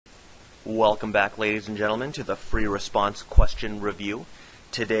Welcome back, ladies and gentlemen, to the free response question review.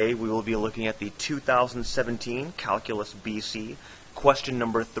 Today we will be looking at the 2017 Calculus BC question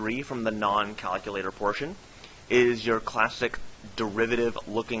number 3 from the non-calculator portion. It is your classic derivative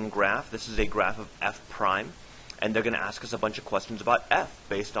looking graph. This is a graph of f prime, and they're going to ask us a bunch of questions about f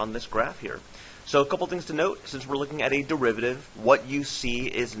based on this graph here. So a couple things to note, since we're looking at a derivative, what you see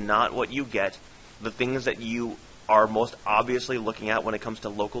is not what you get. The things that you are most obviously looking at when it comes to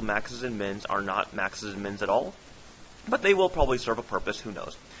local maxes and mins are not maxes and mins at all, but they will probably serve a purpose, who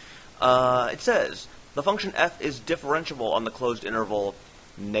knows. It says, the function f is differentiable on the closed interval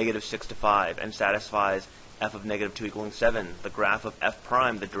 -6 to 5 and satisfies f of -2 equaling 7. The graph of f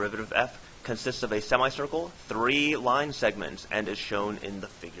prime, the derivative of f, consists of a semicircle, 3 line segments, and is shown in the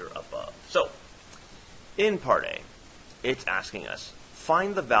figure above. So, in part A, it's asking us,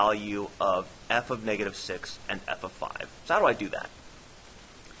 find the value of f of -6 and f of 5. So how do I do that?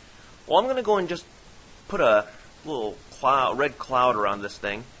 Well, I'm going to go and just put a little red cloud around this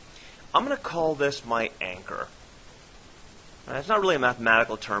thing. I'm going to call this my anchor. Now, it's not really a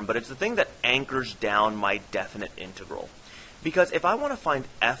mathematical term, but it's the thing that anchors down my definite integral. Because if I want to find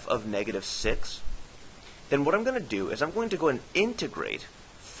f of -6, then what I'm going to do is I'm going to go and integrate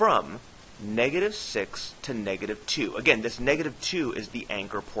from -6 to -2. Again, this -2 is the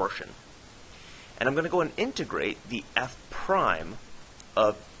anchor portion. And I'm going to go and integrate the f prime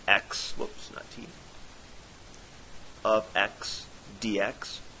of x, whoops, not t, of x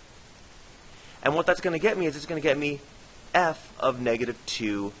dx. And what that's going to get me is it's going to get me f of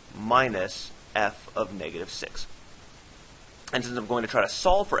 -2 minus f of -6. And since I'm going to try to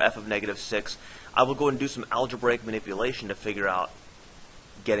solve for f of -6, I will go and do some algebraic manipulation to figure out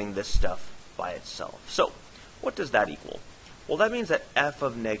getting this stuff by itself. So, what does that equal? Well, that means that f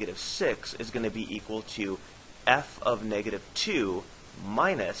of -6 is going to be equal to f of -2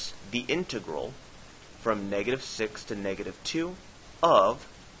 minus the integral from -6 to -2 of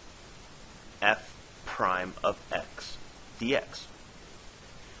f prime of x dx.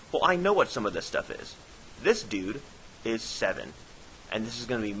 Well, I know what some of this stuff is. This dude is 7, and this is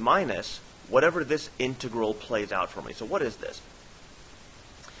going to be minus whatever this integral plays out for me. So what is this?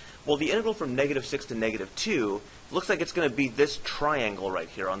 Well, the integral from -6 to -2 looks like it's going to be this triangle right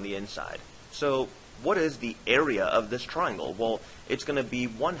here on the inside. So what is the area of this triangle? Well, it's going to be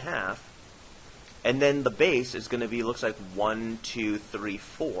 1/2, and then the base is going to be, looks like 1, 2, 3,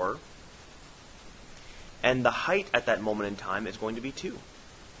 4, and the height at that moment in time is going to be 2.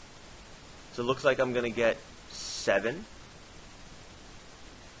 So it looks like I'm going to get 7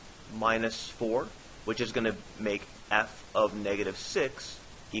 minus 4, which is going to make f of -6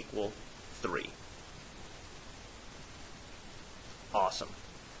 equal 3. Awesome.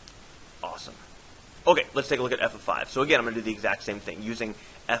 Awesome. Okay, let's take a look at f of 5. So again, I'm going to do the exact same thing, using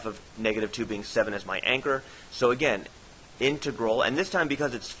f of -2 being 7 as my anchor. So again, integral, and this time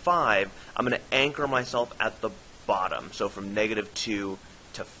because it's 5, I'm going to anchor myself at the bottom. So from -2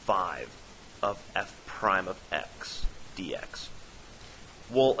 to 5 of f prime of x dx.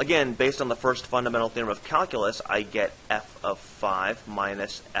 Well, again, based on the first fundamental theorem of calculus, I get f of 5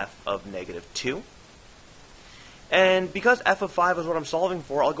 minus f of -2. And because f of 5 is what I'm solving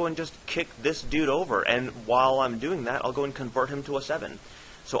for, I'll go and just kick this dude over. And while I'm doing that, I'll go and convert him to a 7.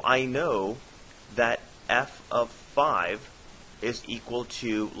 So I know that f of 5 is equal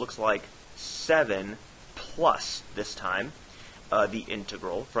to, looks like 7 plus, this time, the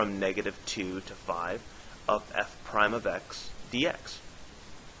integral from -2 to 5 of f prime of x dx.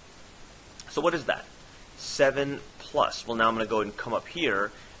 So what is that? 7 plus. Well, now I'm going to go and come up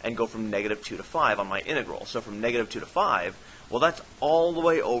here and go from -2 to 5 on my integral. So from -2 to 5, well, that's all the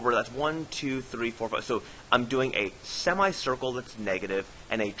way over. That's 1, 2, 3, 4, 5. So I'm doing a semicircle that's negative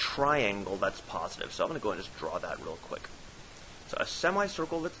and a triangle that's positive. So I'm going to go and just draw that real quick. So a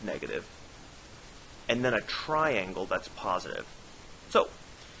semicircle that's negative and then a triangle that's positive. So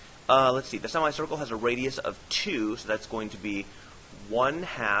let's see. The semicircle has a radius of 2, so that's going to be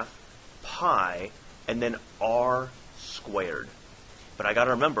 1/2 pi and then r squared. But I got to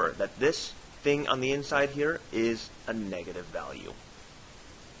remember that this thing on the inside here is a negative value.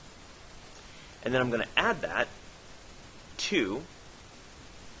 And then I'm going to add that to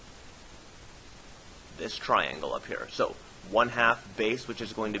this triangle up here. So 1/2 base, which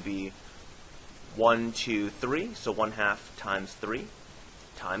is going to be 1, 2, 3. So 1/2 times 3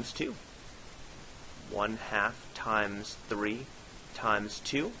 times 2. 1/2 times 3 times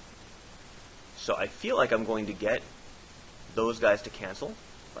 2. So I feel like I'm going to get those guys to cancel.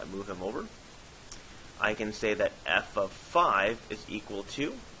 If I move them over, I can say that f of 5 is equal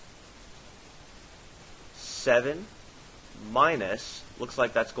to 7 minus, looks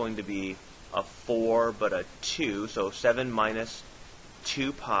like that's going to be a 4 but a 2, so 7 minus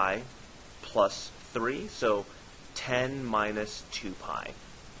 2 pi plus 3, so 10 minus 2 pi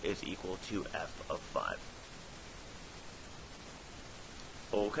is equal to f of 5.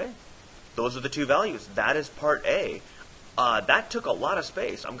 Okay, those are the two values. That is part A. That took a lot of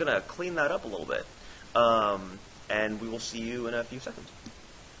space. I'm going to clean that up a little bit, and we will see you in a few seconds.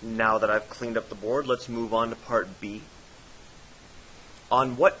 Now that I've cleaned up the board, let's move on to part B.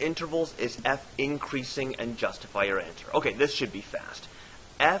 On what intervals is f increasing, and justify your answer. Okay, this should be fast.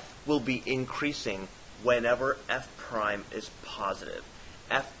 F will be increasing whenever f prime is positive.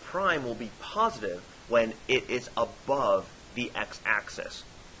 F prime will be positive when it is above the x-axis.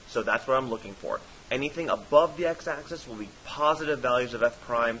 So that's what I'm looking for. Anything above the x-axis will be positive values of f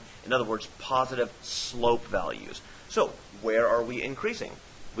prime. In other words, positive slope values. So where are we increasing?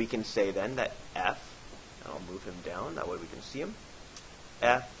 We can say then that f, I'll move him down, that way we can see him,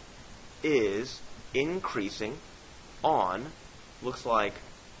 f is increasing on, looks like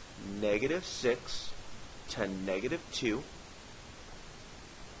 -6 to -2,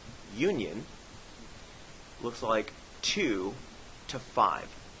 union, looks like 2 to 5.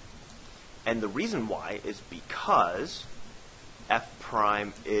 And the reason why is because f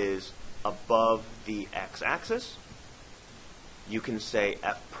prime is above the x-axis, you can say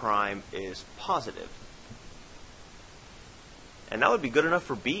f prime is positive. And that would be good enough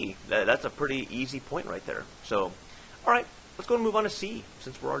for B. That's a pretty easy point right there. So, all right, let's go and move on to C,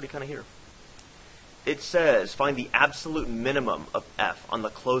 since we're already kind of here. It says, find the absolute minimum of f on the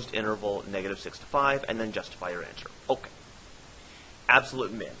closed interval -6 to 5, and then justify your answer. Okay.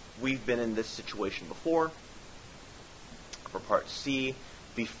 Absolute min. We've been in this situation before. For part C,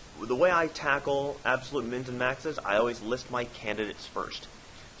 the way I tackle absolute mins and maxes, I always list my candidates first.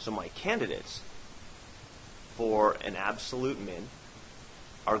 So my candidates for an absolute min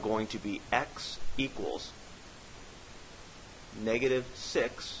are going to be x equals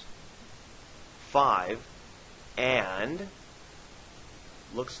 -6, 5, and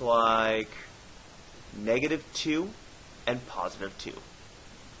looks like -2 and +2.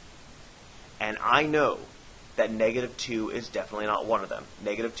 And I know that -2 is definitely not one of them.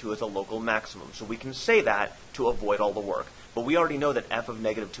 -2 is a local maximum, so we can say that to avoid all the work. But we already know that f of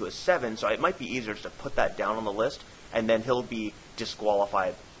 -2 is 7, so it might be easier just to put that down on the list, and then he'll be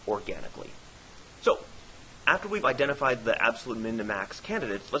disqualified organically. So, after we've identified the absolute min to max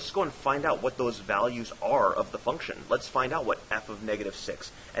candidates, let's go and find out what those values are of the function. Let's find out what f of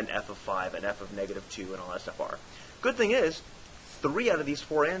 -6 and f of 5 and f of -2 and all that stuff are. Good thing is, 3 out of these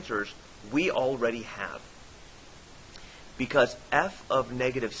 4 answers we already have. Because f of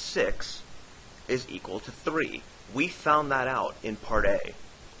 -6 is equal to 3. We found that out in part A.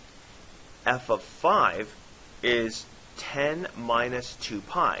 F of 5 is 10 minus 2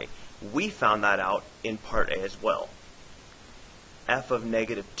 pi. We found that out in part A as well. F of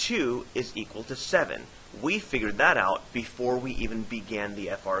 -2 is equal to 7. We figured that out before we even began the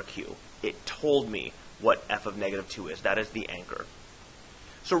FRQ. It told me what f of -2 is. That is the anchor.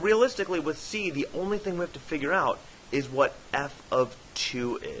 So realistically with C, the only thing we have to figure out is what f of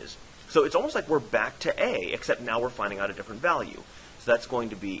 2 is. So it's almost like we're back to A, except now we're finding out a different value. So that's going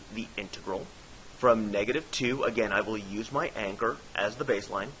to be the integral from -2, again, I will use my anchor as the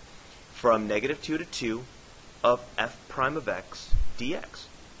baseline, from -2 to 2 of f prime of x dx.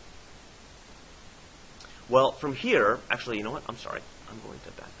 Well, from here, actually, you know what? I'm sorry. I'm going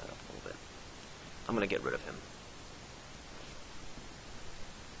to back that up a little bit. I'm going to get rid of him.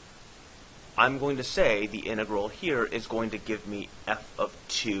 I'm going to say the integral here is going to give me f of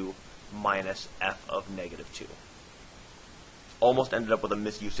 2 minus f of -2. Almost ended up with a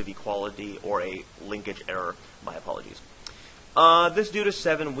misuse of equality or a linkage error. My apologies. This due to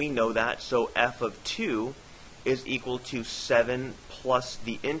 7, we know that, so f of 2 is equal to 7 plus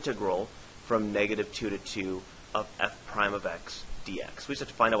the integral from -2 to 2 of f prime of x dx. We just have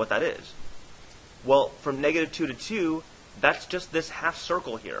to find out what that is. Well, from -2 to 2, that's just this half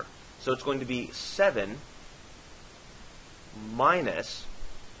circle here. So it's going to be 7 minus,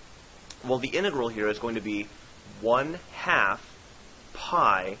 well, the integral here is going to be 1/2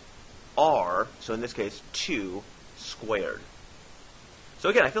 pi r, so in this case 2 squared. So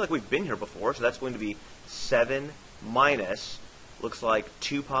again, I feel like we've been here before, so that's going to be 7 minus, looks like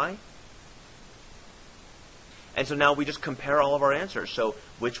 2 pi. And so now we just compare all of our answers. So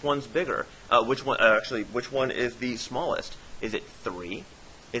which one's bigger? Which one is the smallest? Is it 3?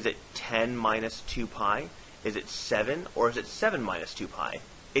 Is it 10 minus 2 pi? Is it 7? Or is it 7 minus 2 pi?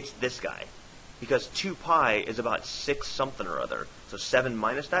 It's this guy. Because 2 pi is about 6 something or other. So 7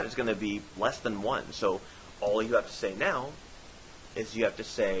 minus that is going to be less than 1. So all you have to say now is you have to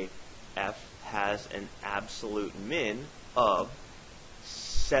say f has an absolute min of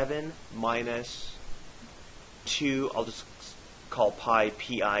 7 minus 2, I'll just call pi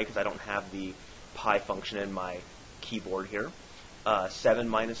pi because I don't have the pi function in my keyboard here, 7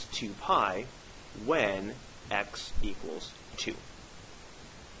 minus 2 pi when x equals 2.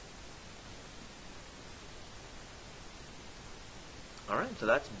 Alright, so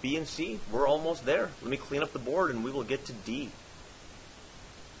that's B and C. We're almost there. Let me clean up the board and we will get to D.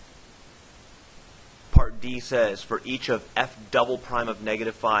 Part D says, for each of f double prime of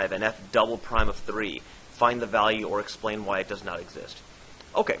negative 5 and f double prime of 3, find the value or explain why it does not exist.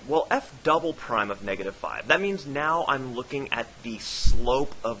 Okay, well, f double prime of negative 5, that means now I'm looking at the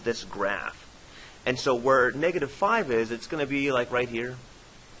slope of this graph. And so where negative 5 is, it's going to be like right here.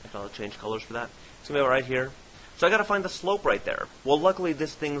 I'll change colors for that. It's going to be right here. So I got to find the slope right there. Well, luckily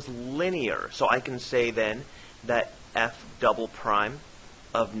this thing's linear, so I can say then that f double prime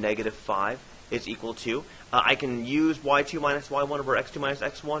of negative 5 is equal to, I can use y2 minus y1 over x2 minus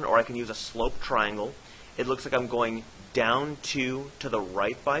x1, or I can use a slope triangle. It looks like I'm going down 2 to the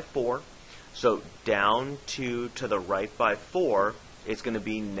right by 4. So down 2 to the right by 4 is going to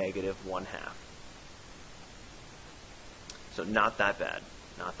be negative 1/2. So not that bad.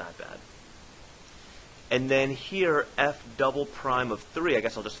 Not that bad. And then here, f double prime of 3, I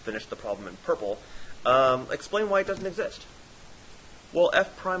guess I'll just finish the problem in purple. Explain why it doesn't exist. Well,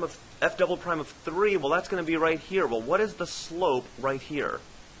 f double prime of 3, well, that's going to be right here. Well, what is the slope right here?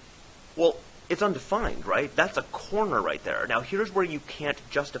 Well, it's undefined, right? That's a corner right there. Now, here's where you can't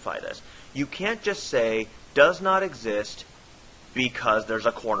justify this. You can't just say, does not exist because there's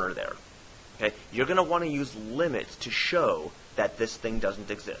a corner there. Okay? You're going to want to use limits to show that this thing doesn't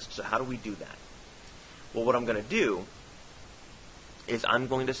exist. So how do we do that? Well, what I'm going to do is I'm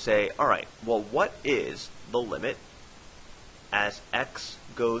going to say, all right, well, what is the limit as x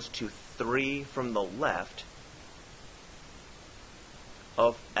goes to 3 from the left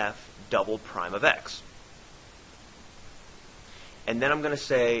of f double prime of x? And then I'm going to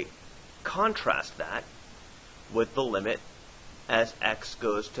say, contrast that with the limit as x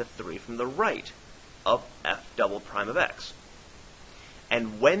goes to 3 from the right of f double prime of x.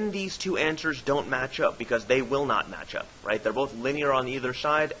 And when these two answers don't match up, because they will not match up, right? They're both linear on either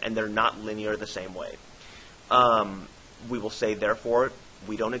side, and they're not linear the same way. We will say, therefore,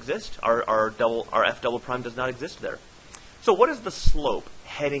 we don't exist. Our f double prime does not exist there. So what is the slope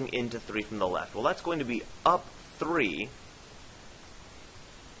heading into 3 from the left? Well, that's going to be up 3.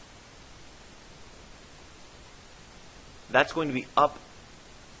 That's going to be up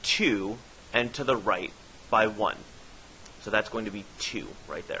 2 and to the right by 1. So that's going to be 2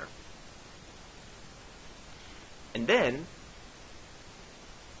 right there. And then,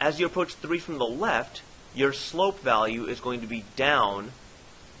 as you approach 3 from the left, your slope value is going to be down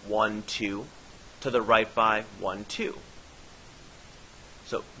 1, 2 to the right by 1, 2.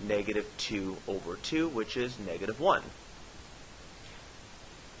 So negative 2 over 2, which is negative 1.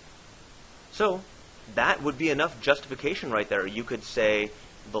 So that would be enough justification right there. You could say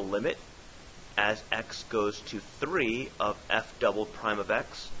the limit as x goes to 3 of f double prime of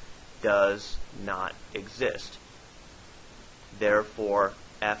x does not exist. Therefore,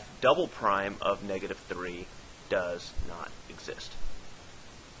 f double prime of negative 3 does not exist.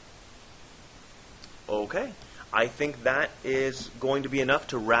 Okay, I think that is going to be enough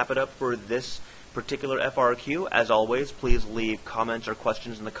to wrap it up for this particular FRQ. As always, please leave comments or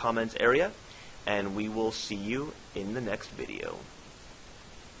questions in the comments area, and we will see you in the next video.